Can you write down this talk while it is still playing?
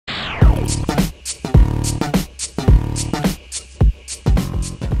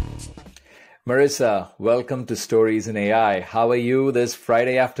Marisa, welcome to Stories in AI. How are you this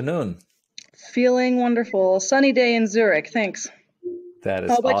Friday afternoon? Feeling wonderful. Sunny day in Zurich. Thanks. That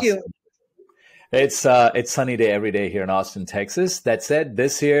How is about you? awesome. It's sunny day every day here in Austin, Texas. That said,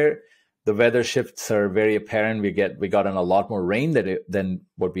 this year the weather shifts are very apparent. We got on a lot more rain than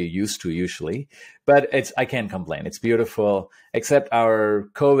what we're used to usually, but I can't complain. It's beautiful, except our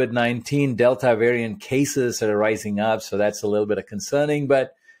COVID-19 Delta variant cases that are rising up, so that's a little bit of concerning.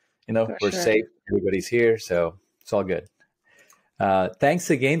 But For we're sure. safe. Everybody's here, so it's all good.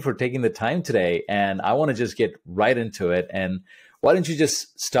 Thanks again for taking the time today. And I want to just get right into it. And why don't you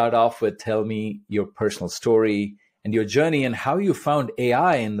just start off with tell me your personal story and your journey and how you found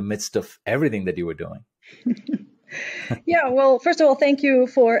AI in the midst of everything that you were doing? Yeah, well, first of all, thank you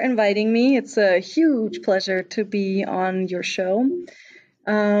for inviting me. It's a huge pleasure to be on your show.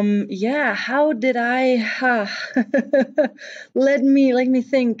 Yeah, how did let me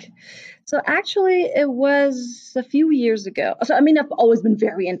think. So actually, it was a few years ago. So I mean, I've always been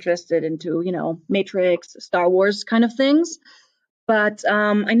very interested into, Matrix, Star Wars kind of things, but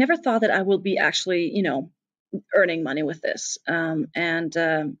I never thought that I will be actually, earning money with this. So,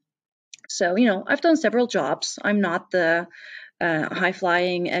 I've done several jobs. I'm not the high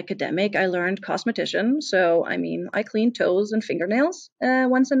flying academic. I learned cosmetician. So, I mean, I cleaned toes and fingernails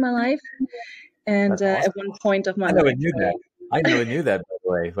once in my life. And That's awesome. at one point of my I never life, knew that. I never knew that, by the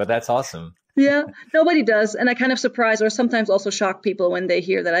way, but that's awesome. yeah, nobody does. And I kind of surprise or sometimes also shock people when they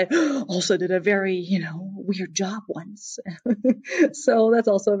hear that I also did a very, weird job once. So that's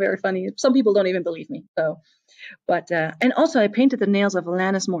also very funny. Some people don't even believe me. So, but, and also I painted the nails of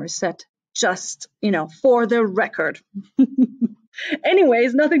Alanis Morissette just, for the record.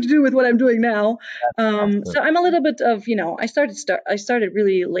 Anyways, nothing to do with what I'm doing now. Awesome. So I'm a little bit of, I started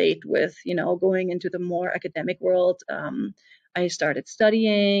really late with, going into the more academic world. I started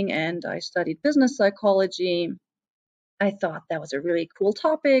studying and I studied business psychology. I thought that was a really cool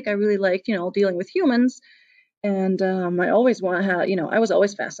topic. I really liked, dealing with humans. And I always want to have, I was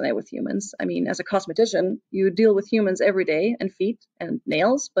always fascinated with humans. I mean, as a cosmetician, you deal with humans every day and feet and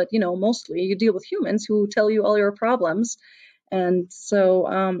nails, but, mostly you deal with humans who tell you all your problems. And so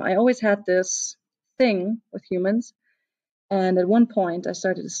I always had this thing with humans. And at one point, I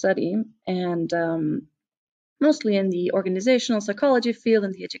started to study, and mostly in the organizational psychology field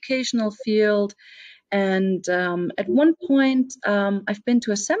and the educational field. And at one point, I've been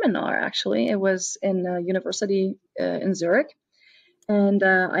to a seminar, actually. It was in a university in Zurich. And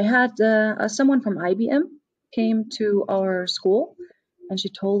I had someone from IBM came to our school, and she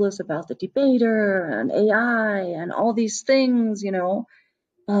told us about the debater and AI and all these things, And,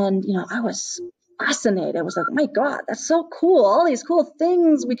 I was fascinated. I was like, oh my God, that's so cool. All these cool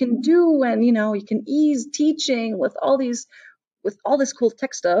things we can do. And, you can ease teaching with all this cool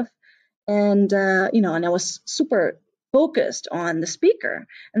tech stuff. And, and I was super focused on the speaker.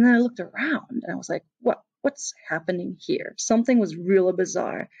 And then I looked around and I was like, what's happening here? Something was really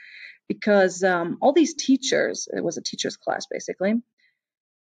bizarre because all these teachers, it was a teacher's class basically,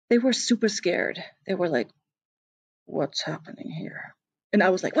 they were super scared. They were like, what's happening here? And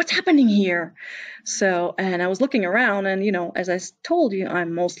I was like, what's happening here? So, and I was looking around and, as I told you,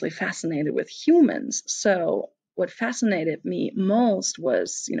 I'm mostly fascinated with humans. So what fascinated me most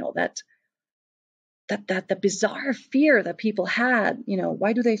was, that the bizarre fear that people had,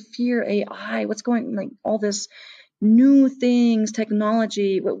 why do they fear AI? What's going, like all this new things,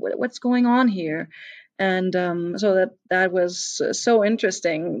 technology, what's going on here? And so that was so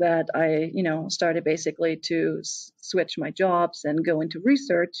interesting that I, started basically to switch my jobs and go into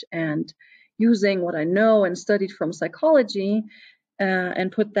research and using what I know and studied from psychology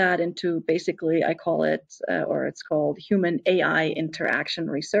and put that into basically, I call it, or it's called human AI interaction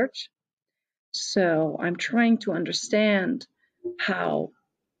research. So I'm trying to understand how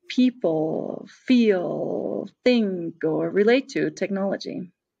people feel, think, or relate to technology,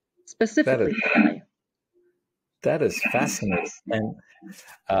 That is specifically AI. that is fascinating. And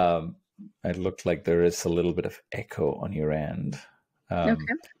um, it looked like there is a little bit of echo on your end. Okay.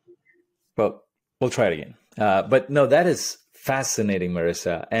 But we'll try it again. But no, that is fascinating,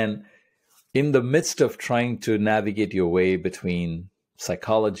 Marissa. And in the midst of trying to navigate your way between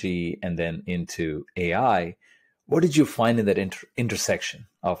psychology and then into AI, what did you find in that intersection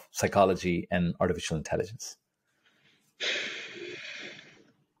of psychology and artificial intelligence?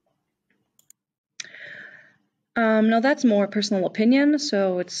 No, that's more personal opinion.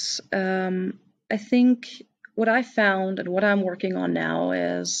 So it's, I think what I found and what I'm working on now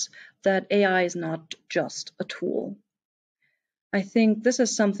is that AI is not just a tool. I think this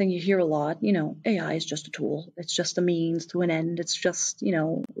is something you hear a lot, AI is just a tool. It's just a means to an end. It's just,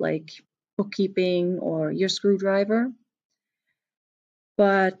 like bookkeeping or your screwdriver.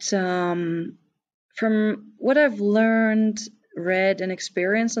 But from what I've learned, read, and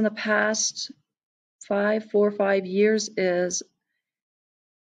experienced in the past 4 or 5 years is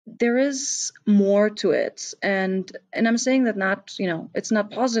there is more to it. And I'm saying that not, it's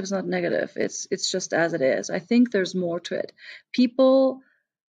not positive, it's not negative. It's just as it is. I think there's more to it. People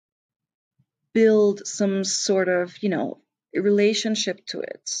build some sort of, relationship to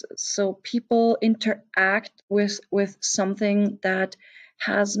it. So people interact with something that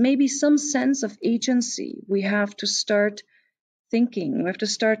has maybe some sense of agency. We have to start thinking. We have to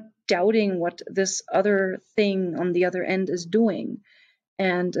start doubting what this other thing on the other end is doing.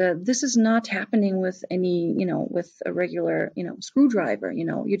 And this is not happening with any, with a regular, screwdriver.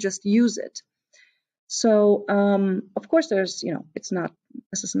 You just use it. So, of course, there's, this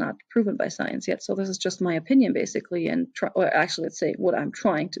is not proven by science yet. So this is just my opinion, basically, and actually, let's say what I'm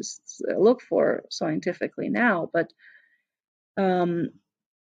trying to look for scientifically now. But so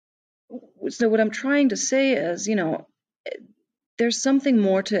what I'm trying to say is, there's something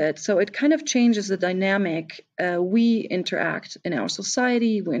more to it. So it kind of changes the dynamic we interact in our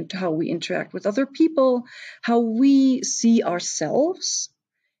society, how we interact with other people, how we see ourselves.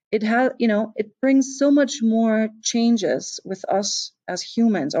 It brings so much more changes with us as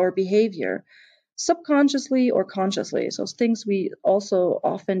humans, our behavior, subconsciously or consciously. So things we also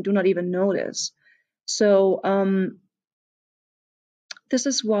often do not even notice. So this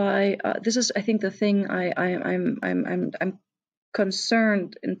is why this is, I think, the thing I'm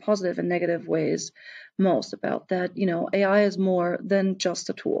concerned in positive and negative ways most about, that AI is more than just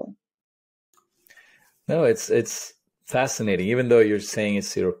a tool. No, it's fascinating. Even though you're saying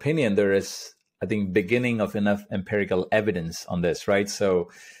it's your opinion, there is, I think, beginning of enough empirical evidence on this, right? So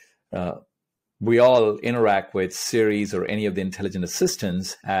we all interact with Siris or any of the intelligent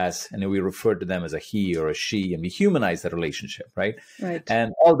assistants as, and we refer to them as a he or a she, and we humanize that relationship, right? Right.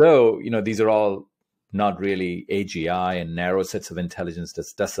 And although, these are all not really AGI and narrow sets of intelligence that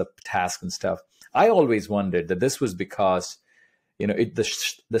does a task and stuff, I always wondered that this was because,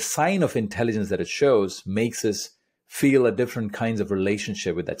 the sign of intelligence that it shows makes us feel a different kinds of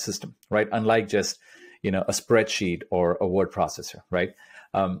relationship with that system, right? Unlike just, a spreadsheet or a word processor, right?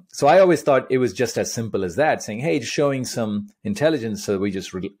 So I always thought it was just as simple as that, saying, hey, showing some intelligence, so we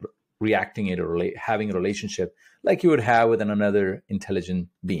just reacting it or having a relationship like you would have with another intelligent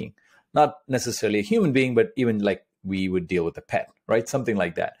being. Not necessarily a human being, but even like we would deal with a pet, right? Something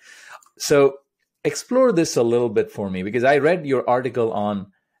like that. So explore this a little bit for me, because I read your article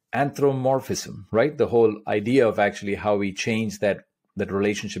on anthropomorphism, right? The whole idea of actually how we change that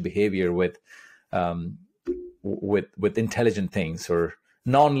relationship behavior with intelligent things or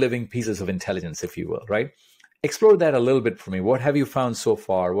non-living pieces of intelligence, if you will, right? Explore that a little bit for me. What have you found so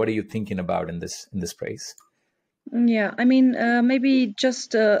far? What are you thinking about in this space? Yeah, I mean, maybe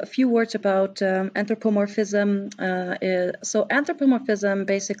just a few words about anthropomorphism. So anthropomorphism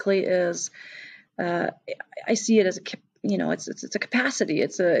basically is, I see it as it's a capacity.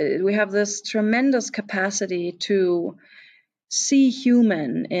 We have this tremendous capacity to see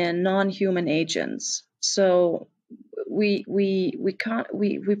human in non-human agents. So we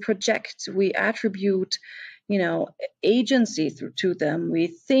project, we attribute, agency to them. We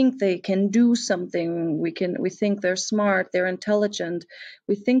think they can do something. We think they're smart, they're intelligent.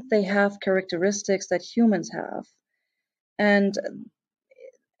 We think they have characteristics that humans have. And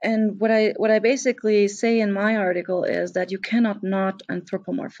what I basically say in my article is that you cannot not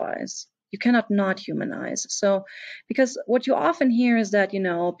anthropomorphize. You cannot not humanize. So, because what you often hear is that,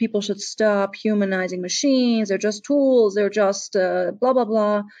 people should stop humanizing machines. They're just tools. They're just blah, blah,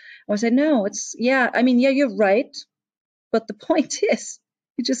 blah. I say, no, you're right. But the point is,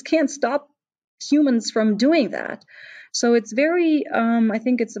 you just can't stop humans from doing that. So it's very, I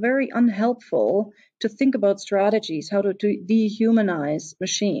think it's very unhelpful to think about strategies, how to dehumanize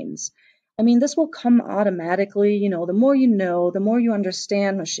machines. I mean, this will come automatically. The more the more you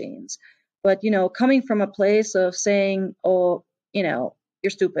understand machines. But, coming from a place of saying, oh, you're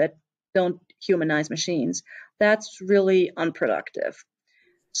stupid, don't humanize machines, that's really unproductive.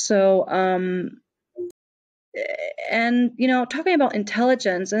 So, and, talking about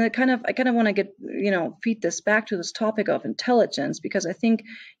intelligence, and I kind of want to feed this back to this topic of intelligence, because I think,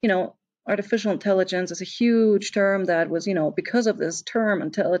 artificial intelligence is a huge term that was, because of this term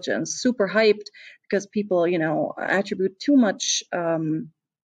intelligence, super hyped, because people, attribute too much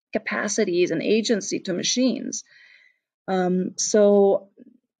capacities and agency to machines. So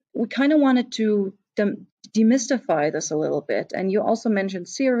we kind of wanted to demystify this a little bit. And you also mentioned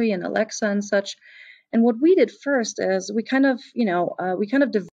Siri and Alexa and such. And what we did first is we kind of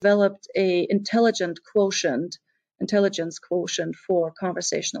developed a intelligence quotient for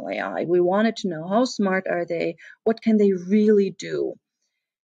conversational AI. We wanted to know how smart are they, what can they really do,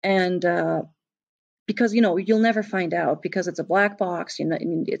 and because you'll never find out, because it's a black box.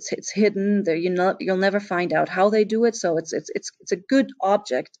 It's hidden there. You'll never find out how they do it. So it's a good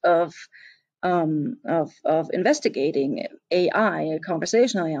object of investigating AI,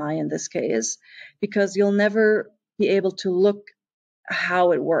 conversational AI in this case, because you'll never be able to look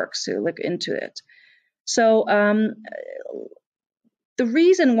how it works, to look into it. So the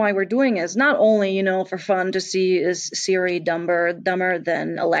reason why we're doing it is not only, for fun to see is Siri dumber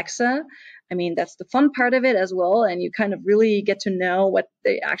than Alexa. I mean, that's the fun part of it as well, and you kind of really get to know what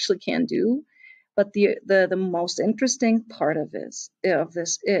they actually can do. But the most interesting part of this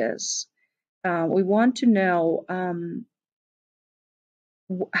is we want to know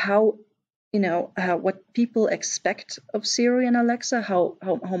how what people expect of Siri and Alexa, how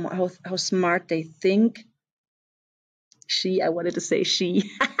smart they think. I wanted to say she.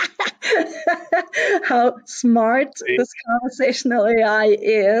 How smart this conversational AI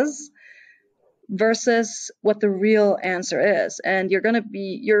is versus what the real answer is. And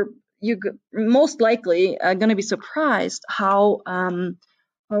you're most likely going to be surprised how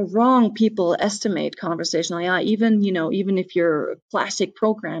wrong people estimate conversational AI. Even if you're a classic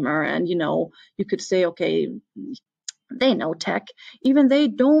programmer and you could say, okay, they know tech, even they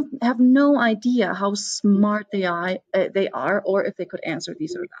don't have no idea how smart they are, or if they could answer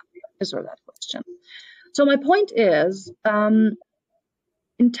this or that question. So my point is,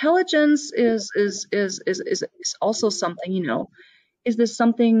 intelligence is also something, is this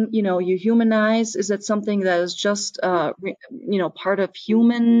something, you humanize? Is it something that is just, part of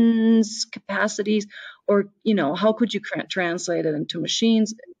humans' capacities? Or, how could you translate it into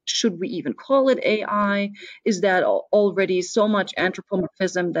machines? Should we even call it AI? Is that already so much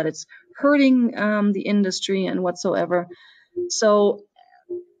anthropomorphism that it's hurting the industry and whatsoever? So,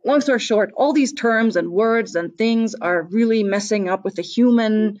 long story short, all these terms and words and things are really messing up with the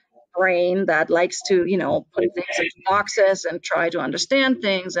human brain that likes to, put things into boxes and try to understand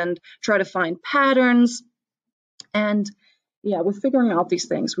things and try to find patterns. And we're figuring out these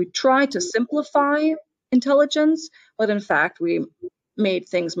things. We try to simplify intelligence, but in fact, we made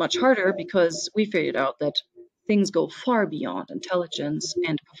things much harder because we figured out that things go far beyond intelligence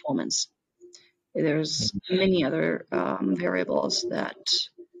and performance. There's many other variables that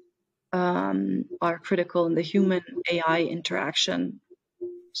are critical in the human AI interaction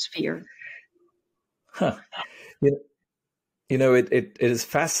sphere. Huh. It is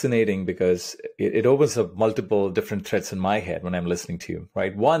fascinating because it opens up multiple different threads in my head when I'm listening to you,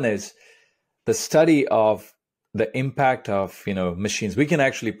 right? One is the study of the impact of, machines. We can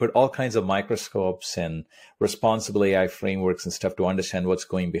actually put all kinds of microscopes and responsible AI frameworks and stuff to understand what's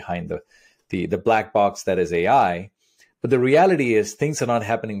going behind the black box that is AI. But the reality is things are not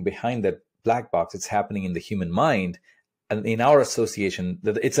happening behind that black box. It's happening in the human mind. And in our association,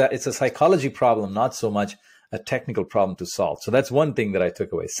 it's a psychology problem, not so much a technical problem to solve. So that's one thing that I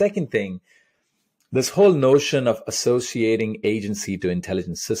took away. Second thing, this whole notion of associating agency to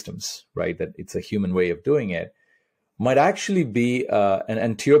intelligent systems, right? That it's a human way of doing it, might actually be,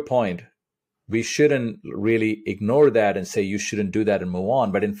 and to your point, we shouldn't really ignore that and say you shouldn't do that and move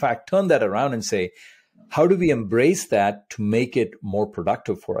on. But in fact, turn that around and say, how do we embrace that to make it more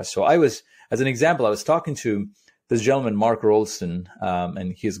productive for us? So as an example, I was talking to this gentleman, Mark Rolston,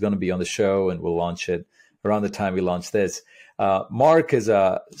 and he's going to be on the show and we'll launch it around the time we launch this. Mark is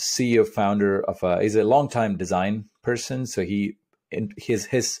a CEO founder he's a longtime design person. So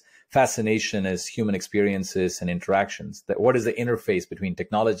his fascination is human experiences and interactions. What is the interface between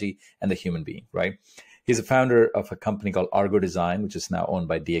technology and the human being, right? He's a founder of a company called Argo Design, which is now owned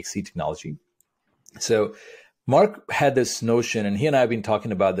by DXC Technology. So Mark had this notion, and he and I have been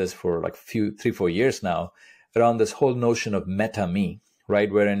talking about this for like 3-4 years now, around this whole notion of meta me, right?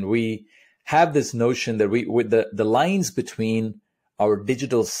 Wherein we have this notion that with the lines between our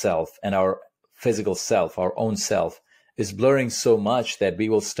digital self and our physical self, our own self, is blurring so much that we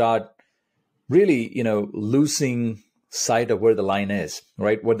will start really, losing sight of where the line is,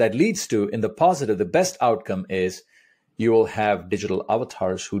 right? What that leads to in the positive, the best outcome is you will have digital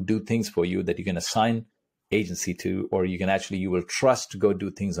avatars who do things for you that you can assign agency to, or you will trust to go do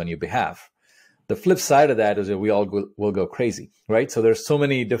things on your behalf. The flip side of that is that we all will go crazy, right? So there's so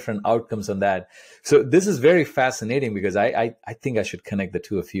many different outcomes on that. So this is very fascinating because I think I should connect the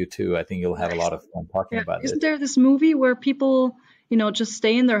two of you too. I think you'll have a lot of fun talking about this. Isn't there this movie where people, just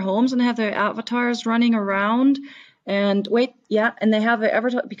stay in their homes and have their avatars running around? And wait, yeah, and they have an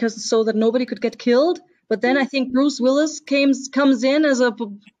avatar because so that nobody could get killed. But then I think Bruce Willis comes in as a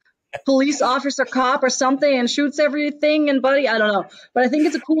police officer, cop, or something, and shoots everything and buddy. I don't know, but I think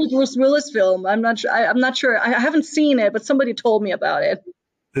it's a cool Bruce Willis film. I'm not sure. I'm not sure. I haven't seen it, but somebody told me about it.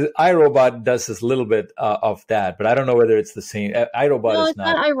 The iRobot does this little bit of that, but I don't know whether it's the same. iRobot No, is it's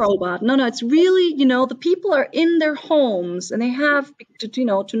not. not iRobot. No, it's really, the people are in their homes and they have to,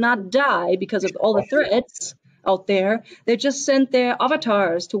 to not die because of all the threats out there. They just sent their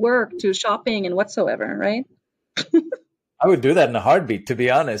avatars to work, to shopping, and whatsoever, right? I would do that in a heartbeat, to be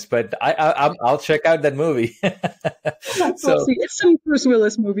honest. But I'll check out that movie. I'll see. It's some Bruce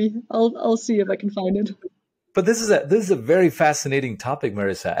Willis movie. I'll see if I can find it. But this is a very fascinating topic,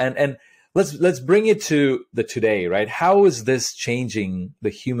 Marisa, and let's bring it to the today, right? How is this changing the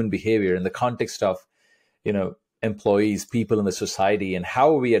human behavior in the context of, employees, people in the society, and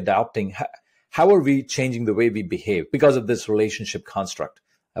how are we adapting? How are we changing the way we behave because of this relationship construct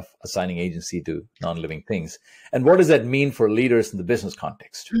of assigning agency to non-living things? And what does that mean for leaders in the business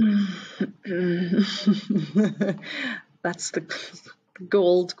context? That's the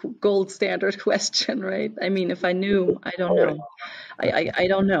gold standard question, right? I mean, if I knew, I don't know. I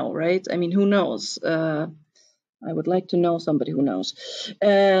don't know, right? I mean, who knows? I would like to know somebody who knows.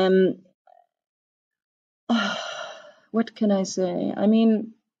 What can I say? I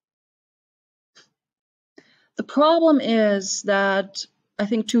mean, the problem is that I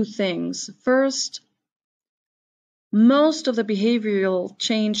think two things. First, most of the behavioral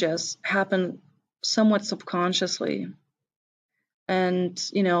changes happen somewhat subconsciously. And,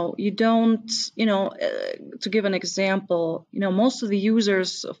 you don't, to give an example, most of the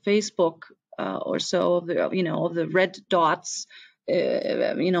users of Facebook or so of the red dots,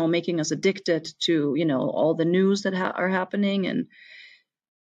 making us addicted to, all the news that are happening. And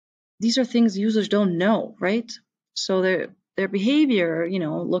these are things users don't know, right? So their behavior,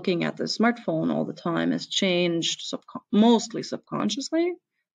 looking at the smartphone all the time has changed mostly subconsciously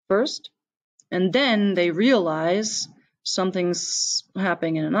first. And then they realize something's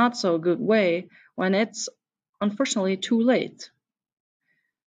happening in a not so good way when it's unfortunately too late.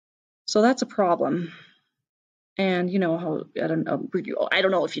 So that's a problem. And how I don't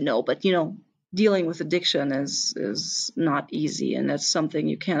know if you know, but dealing with addiction is not easy, and that's something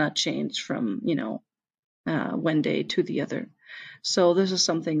you cannot change from one day to the other. So this is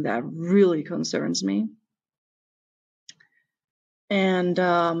something that really concerns me. And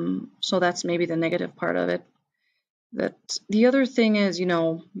so that's maybe the negative part of it. That the other thing is,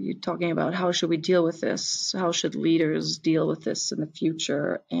 you're talking about how should we deal with this? How should leaders deal with this in the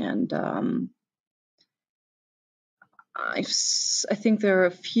future? And I think there are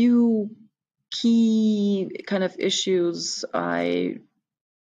a few key kind of issues or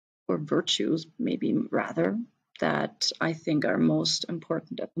virtues, maybe rather, that I think are most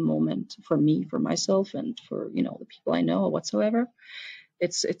important at the moment for me, for myself, and for the people I know whatsoever.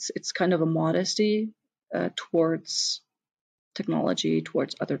 It's kind of a modesty towards technology,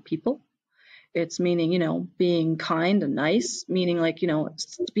 towards other people. It's meaning, being kind and nice, meaning like,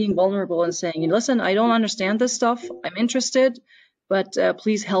 being vulnerable and saying, listen, I don't understand this stuff. I'm interested, but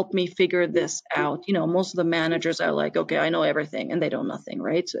please help me figure this out. Most of the managers are like, okay, I know everything, and they know nothing,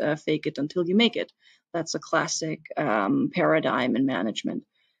 right? Fake it until you make it. That's a classic paradigm in management.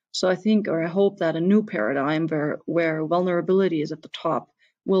 So I think, or I hope that a new paradigm where vulnerability is at the top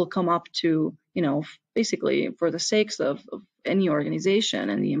will come up to, basically for the sakes of any organization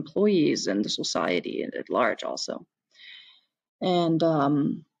and the employees and the society at large also. And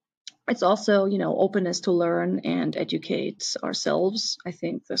it's also, openness to learn and educate ourselves. I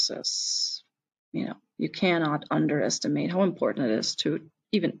think this is, you cannot underestimate how important it is to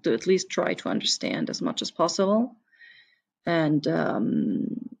at least try to understand as much as possible. And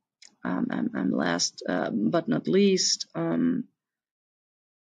last but not least,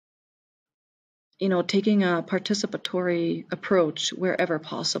 taking a participatory approach wherever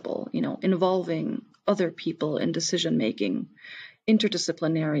possible, involving other people in decision making,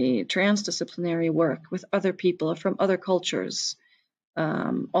 interdisciplinary, transdisciplinary work with other people from other cultures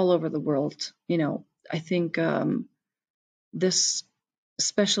all over the world. I think this,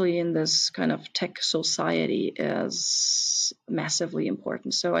 especially in this kind of tech society, is massively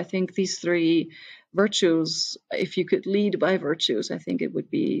important. So I think these three virtues, if you could lead by virtues, I think it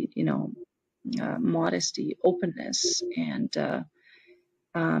would be, modesty, openness, and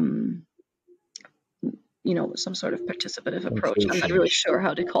some sort of participative approach. I'm not really sure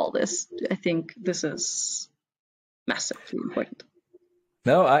how to call this. I think this is massively important.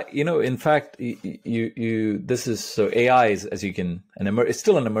 No, in fact, this is, so AI is, as you can, it's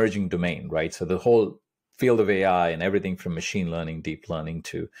still an emerging domain, right? So the whole field of AI and everything from machine learning, deep learning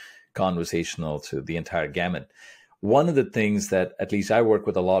to conversational to the entire gamut. One of the things that at least I work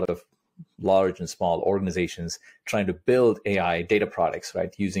with a lot of large and small organizations trying to build AI data products,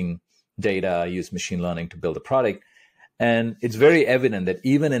 right? Using data, use machine learning to build a product. And it's very evident that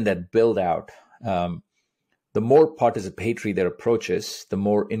even in that build out, the more participatory their approach is, the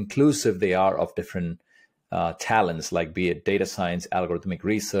more inclusive they are of different talents, like be it data science, algorithmic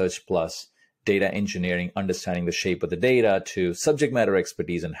research, plus data engineering, understanding the shape of the data, to subject matter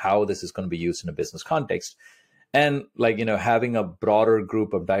expertise and how this is going to be used in a business context. And like, having a broader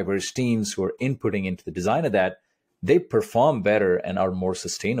group of diverse teams who are inputting into the design of that, they perform better and are more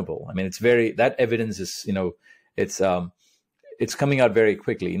sustainable. I mean, that evidence is, it's coming out very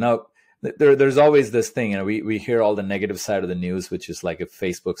quickly. Now, there's always this thing, we hear all the negative side of the news, which is like if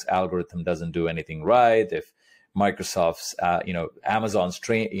Facebook's algorithm doesn't do anything right, if Microsoft's, Amazon's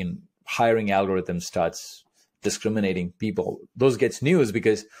hiring algorithm starts discriminating people, those gets news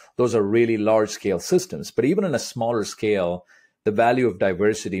because those are really large scale systems. But even on a smaller scale, the value of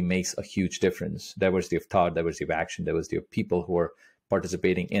diversity makes a huge difference. Diversity of thought, diversity of action, diversity of people who are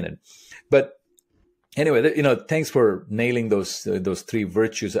participating in it. But anyway, thanks for nailing those three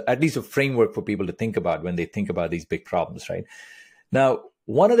virtues, at least a framework for people to think about when they think about these big problems, right? Now,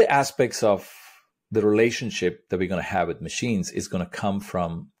 one of the aspects of the relationship that we're going to have with machines is going to come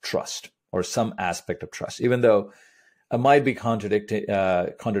from trust, or some aspect of trust, even though I might be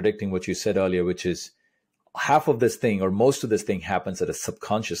contradicting what you said earlier, which is half of this thing or most of this thing happens at a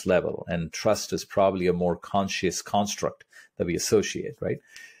subconscious level, and trust is probably a more conscious construct that we associate, right?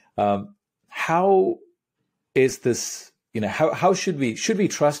 How is this, how should we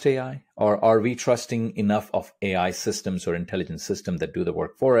trust AI, or are we trusting enough of AI systems or intelligent systems that do the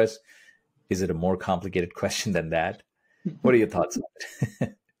work for us? Is it a more complicated question than that? What are your thoughts on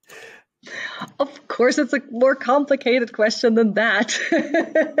it? Of course, it's a more complicated question than that.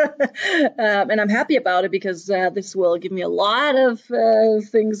 And I'm happy about it because this will give me a lot of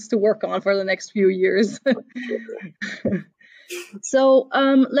things to work on for the next few years. So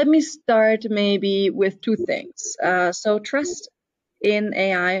let me start maybe with two things. So trust in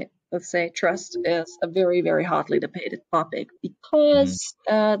AI, let's say trust is a very, very hotly debated topic because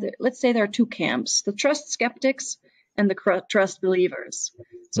let's say there are two camps, the trust skeptics and the trust believers.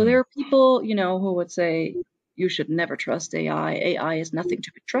 So there are people, who would say you should never trust AI. AI is nothing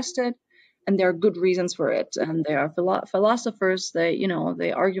to be trusted, and there are good reasons for it. And there are philosophers,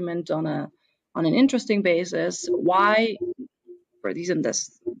 they argument on an interesting basis why, for these and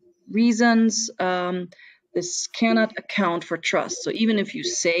this reasons, this cannot account for trust. So even if you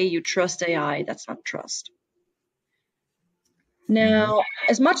say you trust AI, that's not trust. Now,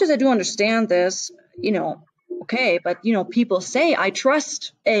 as much as I do understand this, okay, but people say I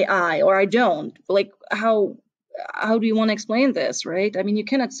trust AI or I don't. Like, how do you want to explain this, right? I mean, you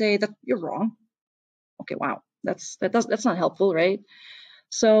cannot say that you're wrong. Okay, wow, that's not helpful, right?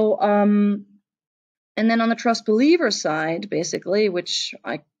 So, and then on the trust believer side, basically, which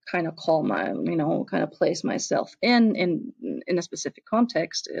I kind of call my, kind of place myself in a specific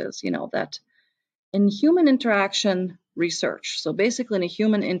context, is that in human interaction research, so basically in a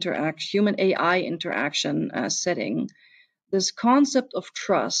human AI interaction setting, this concept of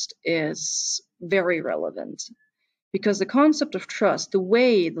trust is very relevant, because the concept of trust, the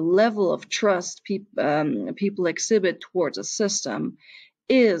level of trust people exhibit towards a system,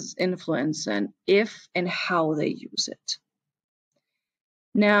 is influencing if and how they use it.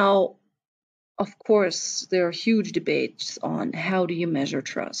 Now, of course, there are huge debates on how do you measure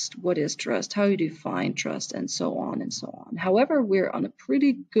trust, what is trust, how you define trust, and so on and so on. However, we're on a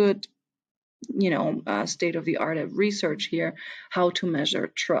pretty good, state of the art of research here, how to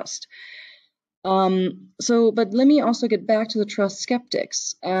measure trust. But let me also get back to the trust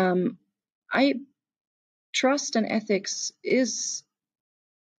skeptics. Trust and ethics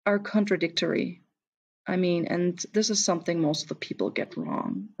are contradictory. I mean, and this is something most of the people get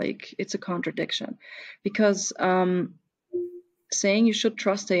wrong. Like, it's a contradiction, because saying you should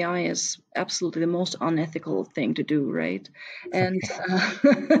trust AI is absolutely the most unethical thing to do, right? And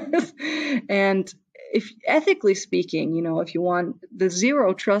and if ethically speaking, if you want, the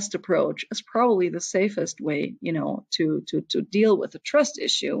zero trust approach is probably the safest way, to deal with a trust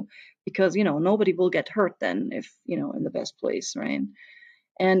issue, because nobody will get hurt then if in the best place, right?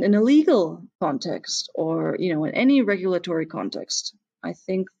 And in a legal context, or in any regulatory context, I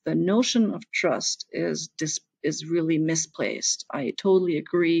think the notion of trust is really misplaced. I totally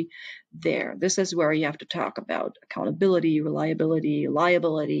agree there. This is where you have to talk about accountability, reliability,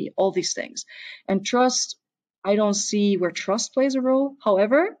 liability, all these things. And trust, I don't see where trust plays a role.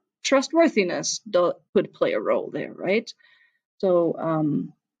 However, trustworthiness could play a role there, right? So,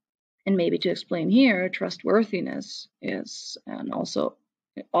 and maybe to explain here, trustworthiness is, and also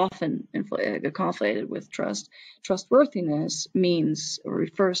often conflated with trust. Trustworthiness means, or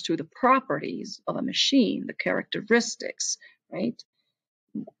refers to the properties of a machine, the characteristics, right?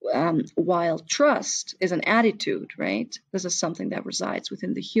 While trust is an attitude, right? This is something that resides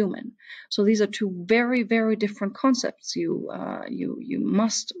within the human. So these are two very, very different concepts. You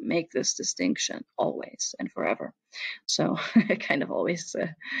must make this distinction always and forever. So I kind of always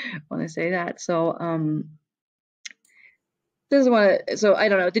want to say that. So this is what. So I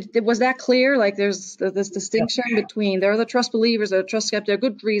don't know. Was that clear? Like, there's this distinction between, there are the trust believers, there are trust skeptics. There are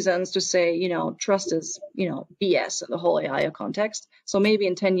good reasons to say, trust is, BS in the whole AI context. So maybe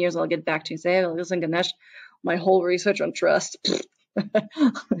in 10 years I'll get back to you and say, hey, listen, Ganesh, my whole research on trust,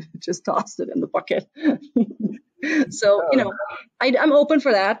 just tossed it in the bucket. So I'm open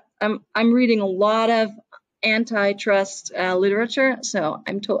for that. I'm reading a lot of antitrust literature, so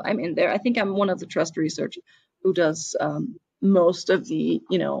I'm in there. I think I'm one of the trust research who does most of the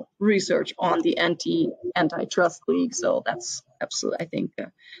research on the antitrust league. So that's absolutely, I think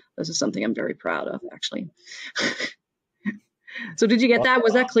this is something I'm very proud of, actually. So did you get that?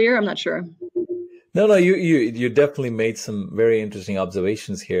 Was that clear? I'm not sure. No, you definitely made some very interesting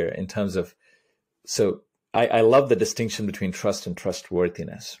observations here in terms of, so I love the distinction between trust and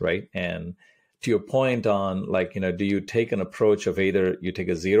trustworthiness, right? And to your point on, like, do you take an approach of either you take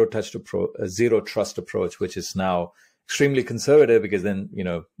a zero trust approach, which is now extremely conservative because then,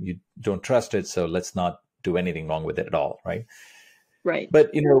 you don't trust it. So let's not do anything wrong with it at all. Right. Right.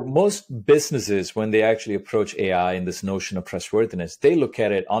 But, most businesses, when they actually approach AI and this notion of trustworthiness, they look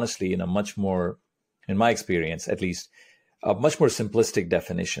at it honestly in a much more, in my experience, at least, a much more simplistic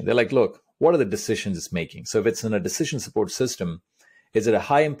definition. They're like, look, what are the decisions it's making? So if it's in a decision support system, is it a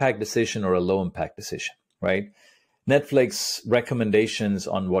high impact decision or a low impact decision, right? Netflix recommendations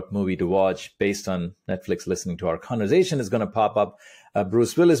on what movie to watch based on Netflix listening to our conversation is going to pop up a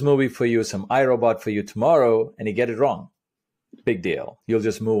Bruce Willis movie for you, some iRobot for you tomorrow, and you get it wrong. Big deal. You'll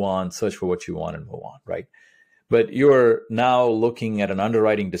just move on, search for what you want and move on, right? But you're now looking at an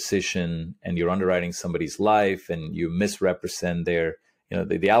underwriting decision and you're underwriting somebody's life and you misrepresent their,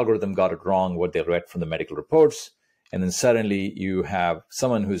 the algorithm got it wrong, what they read from the medical reports. And then suddenly you have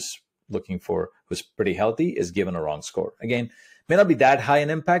someone who's who's pretty healthy is given a wrong score. Again, may not be that high an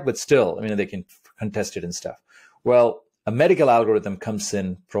impact, but still, they can contest it and stuff. Well, a medical algorithm comes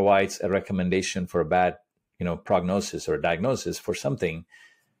in, provides a recommendation for a bad, prognosis or diagnosis for something,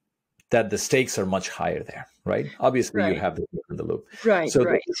 that the stakes are much higher there, right? Obviously, right. You have the loop. Right, so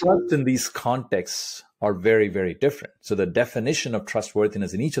right. The trust in these contexts are very, very different. So the definition of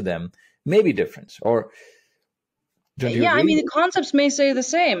trustworthiness in each of them may be different. Or yeah, agree? The concepts may say the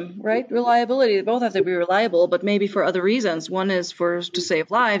same, right? Reliability, they both have to be reliable, but maybe for other reasons. One is to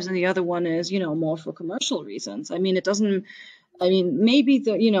save lives, and the other one is, more for commercial reasons. It doesn't. Maybe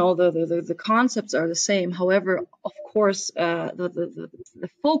the concepts are the same. However, of course, the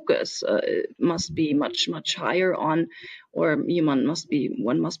focus must be much higher on, or one must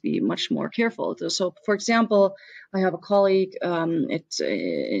be much more careful. So, for example, I have a colleague. I'm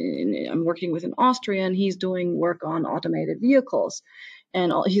working with an Austrian. He's doing work on automated vehicles,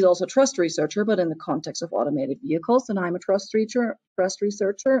 and he's also a trust researcher, but in the context of automated vehicles. And I'm a trust researcher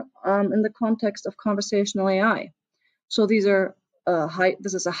in the context of conversational AI. So these are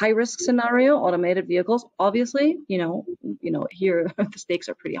this is a high risk scenario, automated vehicles. Obviously, here the stakes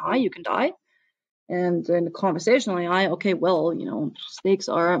are pretty high. You can die. And in the conversational AI, okay, well, stakes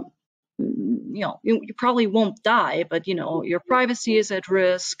are, you probably won't die, but your privacy is at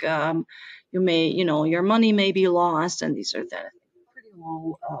risk. You may, your money may be lost, and these are that pretty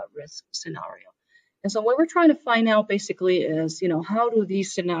low risk scenario. And so what we're trying to find out basically is, how do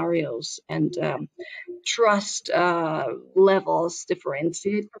these scenarios and trust levels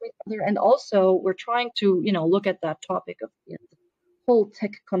differentiate from each other? And also we're trying to, look at that topic of the whole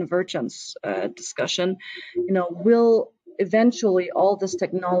tech convergence discussion. Will eventually all this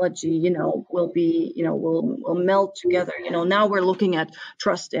technology, will be, will meld together. Now we're looking at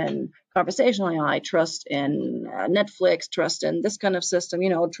trust in conversational AI, trust in Netflix, trust in this kind of system,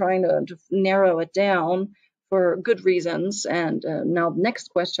 trying to narrow it down for good reasons. And now the next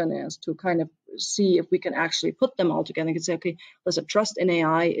question is to kind of see if we can actually put them all together and say, okay, listen, trust in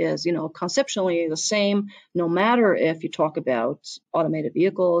AI is, conceptually the same, no matter if you talk about automated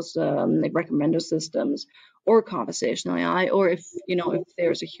vehicles, recommender systems, or conversational AI, or if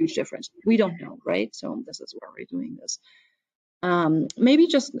there's a huge difference. We don't know, right? So this is where we're doing this. Maybe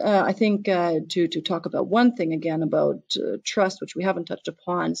just, I think, to talk about one thing again about trust, which we haven't touched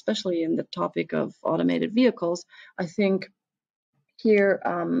upon, especially in the topic of automated vehicles. I think here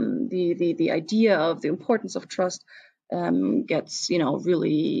the idea of the importance of trust gets,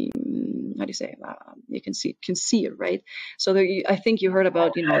 really, how do you say, you can see it, right? So there, I think you heard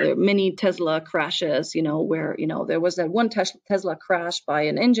about, there are many Tesla crashes, where, there was that one Tesla crash by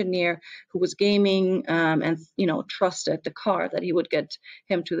an engineer who was gaming and, trusted the car that he would get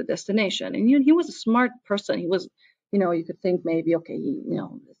him to the destination. And he was a smart person. He was, you could think maybe, okay,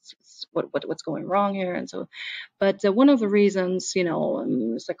 what's going wrong here? And so, but one of the reasons,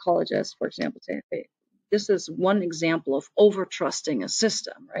 psychologists, for example, say, hey, this is one example of over-trusting a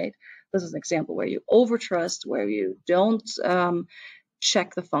system, right? This is an example where you over-trust, where you don't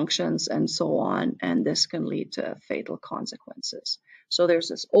check the functions and so on, and this can lead to fatal consequences. So there's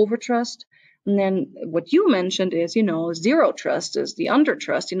this over-trust. And then what you mentioned is, zero trust is the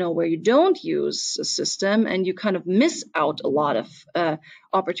under-trust, where you don't use a system and you kind of miss out a lot of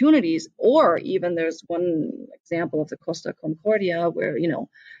opportunities. Or even there's one example of the Costa Concordia where,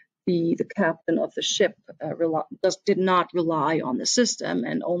 the captain of the ship did not rely on the system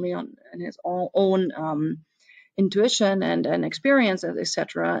and only on his own intuition and experience,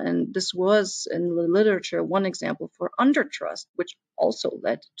 etc. And this was in the literature one example for undertrust, which also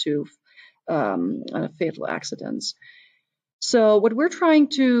led to fatal accidents. So what we're trying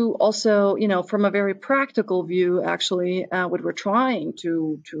to also, from a very practical view, actually, what we're trying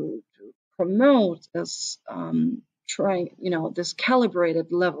to promote is this calibrated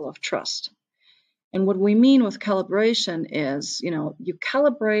level of trust. And what we mean with calibration is, you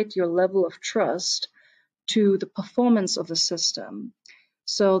calibrate your level of trust to the performance of the system.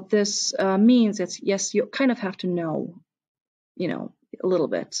 So this means that, yes, you kind of have to know, a little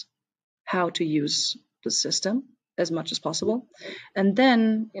bit how to use the system as much as possible, and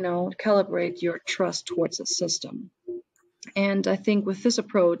then, calibrate your trust towards the system. And I think with this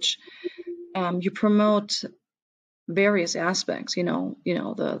approach, you promote various aspects,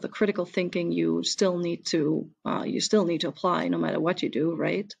 the critical thinking you still need to apply no matter what you do,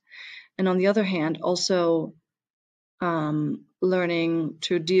 right? And on the other hand, also learning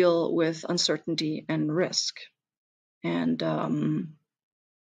to deal with uncertainty and risk. And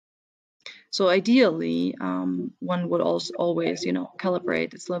so ideally, one would also always,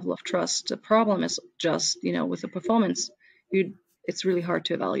 calibrate its level of trust. The problem is just, with the performance, it's really hard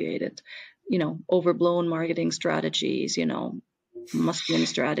to evaluate it. Overblown marketing strategies, must-win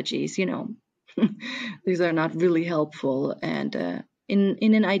strategies, these are not really helpful. And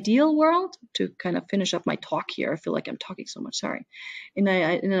in an ideal world, to kind of finish up my talk here, I feel like I'm talking so much, sorry. In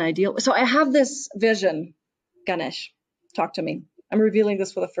an ideal, so I have this vision. Ganesh, talk to me. I'm revealing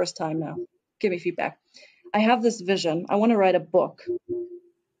this for the first time now. Give me feedback. I have this vision. I want to write a book,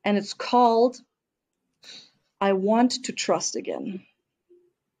 and it's called I Want to Trust Again.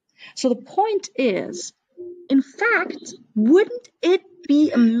 So the point is, in fact, wouldn't it be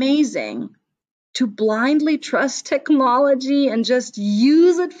amazing to blindly trust technology and just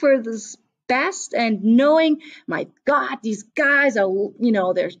use it for this best, and knowing, my God, these guys are,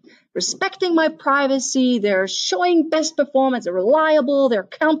 they're respecting my privacy, they're showing best performance, they're reliable, they're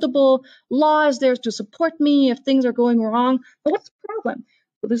accountable, law is there to support me if things are going wrong. But what's the problem?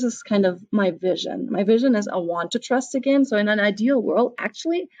 So this is kind of my vision. My vision is I want to trust again. So in an ideal world,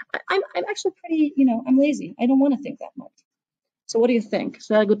 actually, I'm actually pretty, I'm lazy. I don't want to think that much. So what do you think? Is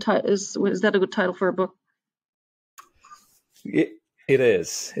that a good title? Is that a good title for a book? It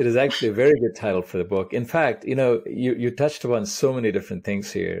is. It is actually a very good title for the book. In fact, you touched upon so many different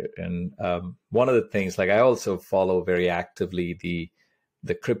things here. And one of the things, like I also follow very actively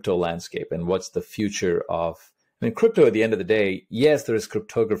the crypto landscape and what's the future of, crypto at the end of the day, yes, there is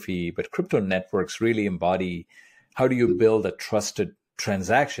cryptography, but crypto networks really embody how do you build a trusted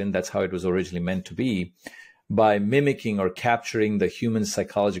transaction? That's how it was originally meant to be, by mimicking or capturing the human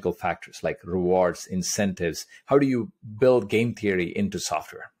psychological factors like rewards, incentives. How do you build game theory into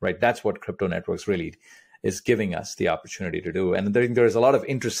software, right? That's what crypto networks really is giving us the opportunity to do. And there's a lot of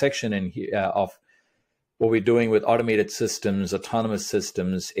intersection in of what we're doing with automated systems, autonomous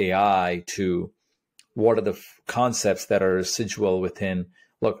systems, AI, to what are the concepts that are residual within,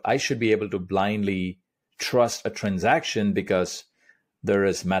 look, I should be able to blindly trust a transaction because there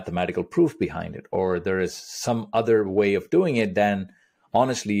is mathematical proof behind it, or there is some other way of doing it than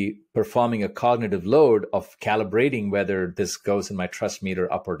honestly performing a cognitive load of calibrating whether this goes in my trust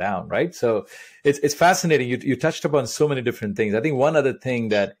meter up or down, right? So it's fascinating. You touched upon so many different things. I think one other thing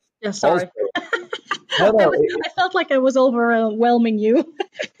that yeah, sorry. No, no, I felt like I was overwhelming you.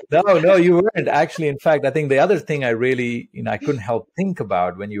 no, you weren't actually. In fact, I think the other thing I really, I couldn't help think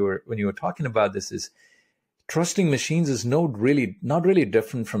about when you were talking about this is trusting machines is not really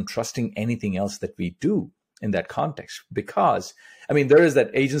different from trusting anything else that we do in that context. Because, I mean, there is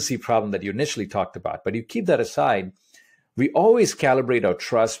that agency problem that you initially talked about, but you keep that aside. We always calibrate our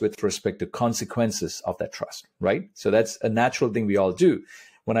trust with respect to consequences of that trust, right? So that's a natural thing we all do.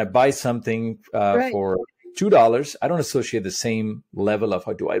 When I buy something Right. for $2, I don't associate the same level of,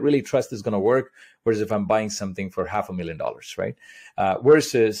 do I really trust this is going to work? Whereas if I'm buying something for $500,000, right?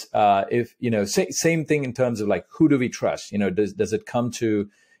 Versus if, same thing in terms of like, who do we trust? Does it come to,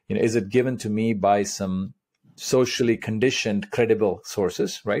 is it given to me by some socially conditioned, credible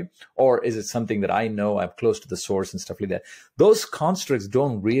sources, right? Or is it something that I know, I'm close to the source and stuff like that? Those constructs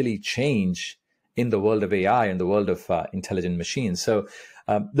don't really change in the world of AI and the world of intelligent machines. So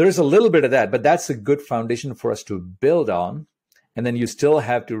there's a little bit of that, but that's a good foundation for us to build on. And then you still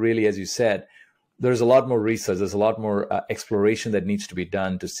have to really, as you said, there's a lot more research, there's a lot more exploration that needs to be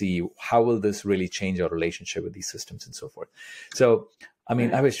done to see how will this really change our relationship with these systems and so forth. So, I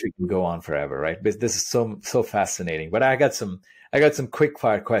mean, I wish we could go on forever, right? But this is so fascinating. But I got some quick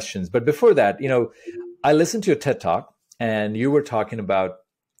fire questions. But before that, I listened to your TED Talk, and you were talking about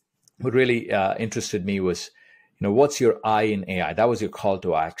what really interested me was, what's your I in AI? That was your call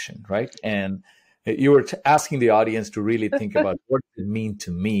to action, right? And you were asking the audience to really think about what does it mean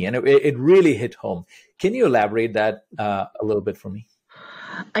to me, and it really hit home. Can you elaborate that a little bit for me?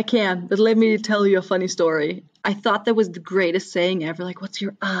 I can, but let me tell you a funny story. I thought that was the greatest saying ever. Like, what's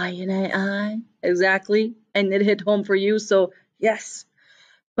your I in AI? Exactly. And it hit home for you. So yes.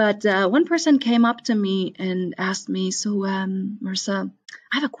 But one person came up to me and asked me, so Marisa,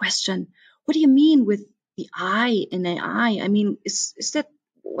 I have a question. What do you mean with the I in AI? I mean, is that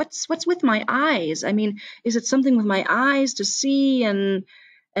what's with my eyes? I mean, is it something with my eyes to see and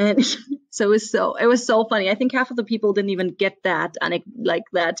so it was so funny. I think half of the people didn't even get that like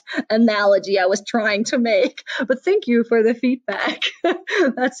that analogy I was trying to make. But thank you for the feedback.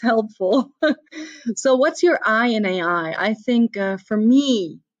 That's helpful. So what's your I in AI? I think for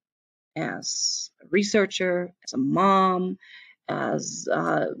me, as a researcher, as a mom, as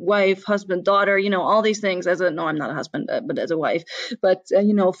a wife, husband, daughter, all these things. No, I'm not a husband, but as a wife. But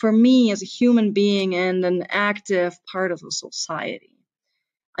for me, as a human being and an active part of a society,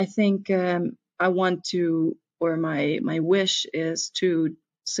 I think I want to, or my wish is to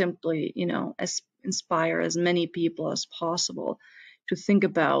simply, inspire as many people as possible to think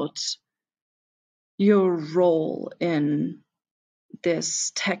about your role in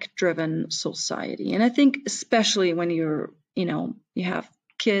this tech-driven society. And I think especially when you have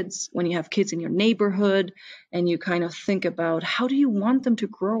kids, when you have kids in your neighborhood, and you kind of think about how do you want them to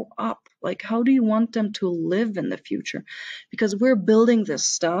grow up? Like, how do you want them to live in the future? Because we're building this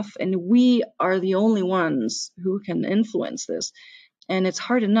stuff and we are the only ones who can influence this. And it's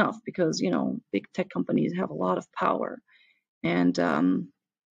hard enough because, big tech companies have a lot of power. And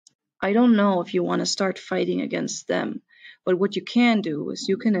I don't know if you want to start fighting against them. But what you can do is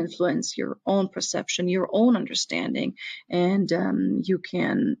you can influence your own perception, your own understanding, and you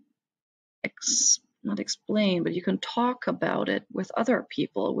can not explain, but you can talk about it with other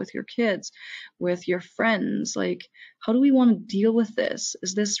people, with your kids, with your friends. Like, how do we want to deal with this?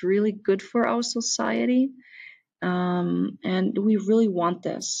 Is this really good for our society? And do we really want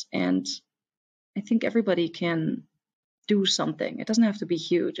this? And I think everybody can do something. It doesn't have to be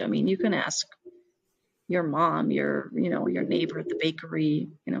huge. I mean, you can ask your mom, your neighbor at the bakery,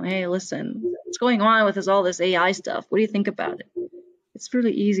 hey, listen, what's going on with all this AI stuff? What do you think about it? It's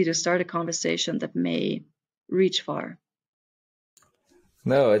really easy to start a conversation that may reach far.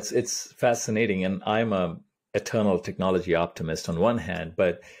 No, it's fascinating, and I'm a eternal technology optimist on one hand,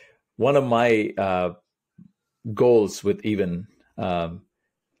 but one of my goals with even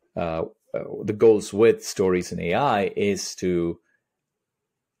the goals with stories in AI is to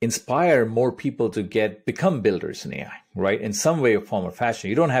inspire more people to become builders in AI, right? In some way or form or fashion.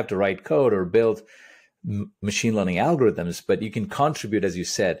 You don't have to write code or build machine learning algorithms, but you can contribute, as you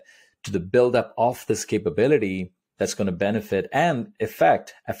said, to the buildup of this capability that's going to benefit and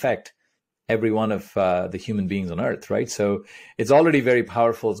affect every one of the human beings on Earth, right? So it's already very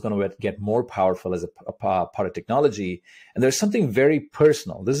powerful. It's going to get more powerful as a part of technology. And there's something very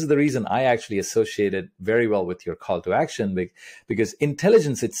personal. This is the reason I actually associate it very well with your call to action, because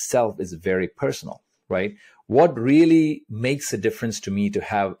intelligence itself is very personal, right? What really makes a difference to me to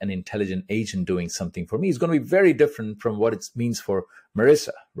have an intelligent agent doing something for me is going to be very different from what it means for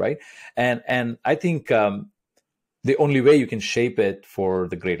Marisa, right? And I think the only way you can shape it for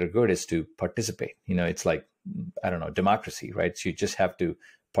the greater good is to participate. It's like, I don't know, democracy, right? So you just have to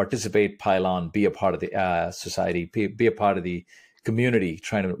participate, pile on, be a part of the society, be a part of the community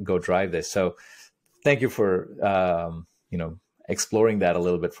trying to go drive this. So thank you for, exploring that a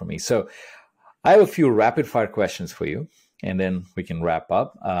little bit for me. So I have a few rapid fire questions for you, and then we can wrap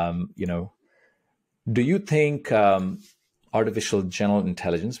up. Do you think artificial general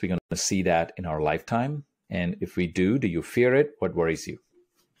intelligence, we're going to see that in our lifetime? And if we do you fear it? What worries you?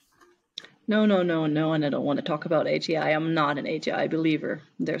 No, and I don't want to talk about AGI. I'm not an AGI believer.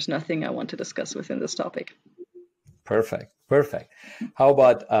 There's nothing I want to discuss within this topic. Perfect. How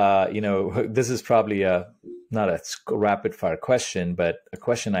about, this is probably not a rapid fire question, but a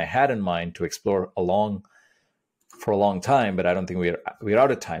question I had in mind to explore for a long time, but I don't think we're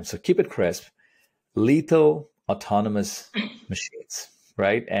out of time. So keep it crisp. Lethal autonomous machines,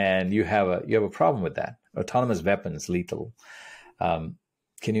 right? And you have a problem with that. Autonomous weapons, lethal. Can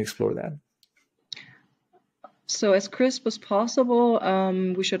you explore that? So as crisp as possible,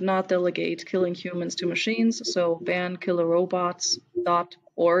 we should not delegate killing humans to machines. So ban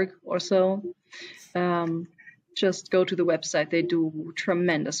killerrobots.org or so. Just go to the website. They do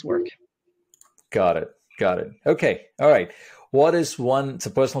tremendous work. Got it. Okay. All right. It's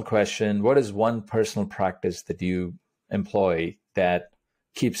a personal question. What is one personal practice that you employ that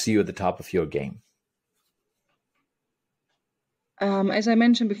keeps you at the top of your game? As I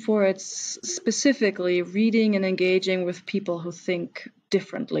mentioned before, it's specifically reading and engaging with people who think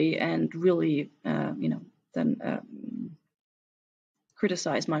differently and really,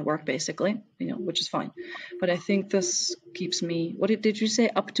 criticize my work, basically, which is fine. But I think this keeps me, what did you say,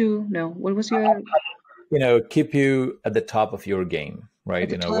 up to? No, what was your... keep you at the top of your game, right?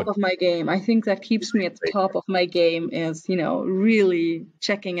 At the top of my game. I think that keeps me at the top of my game is, really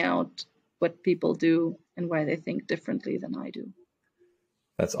checking out what people do and why they think differently than I do.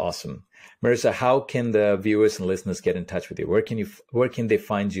 That's awesome. Marisa, how can the viewers and listeners get in touch with you? Where can they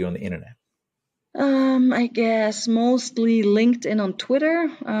find you on the internet? I guess mostly LinkedIn on Twitter.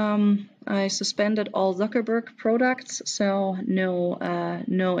 I suspended all Zuckerberg products, so no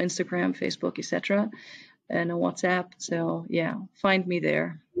Instagram, Facebook, etc. No WhatsApp. So yeah, find me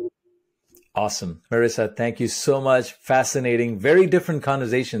there. Awesome. Marisa, thank you so much. Fascinating. Very different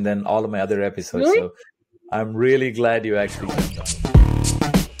conversation than all of my other episodes. Really? So I'm really glad you actually jumped on.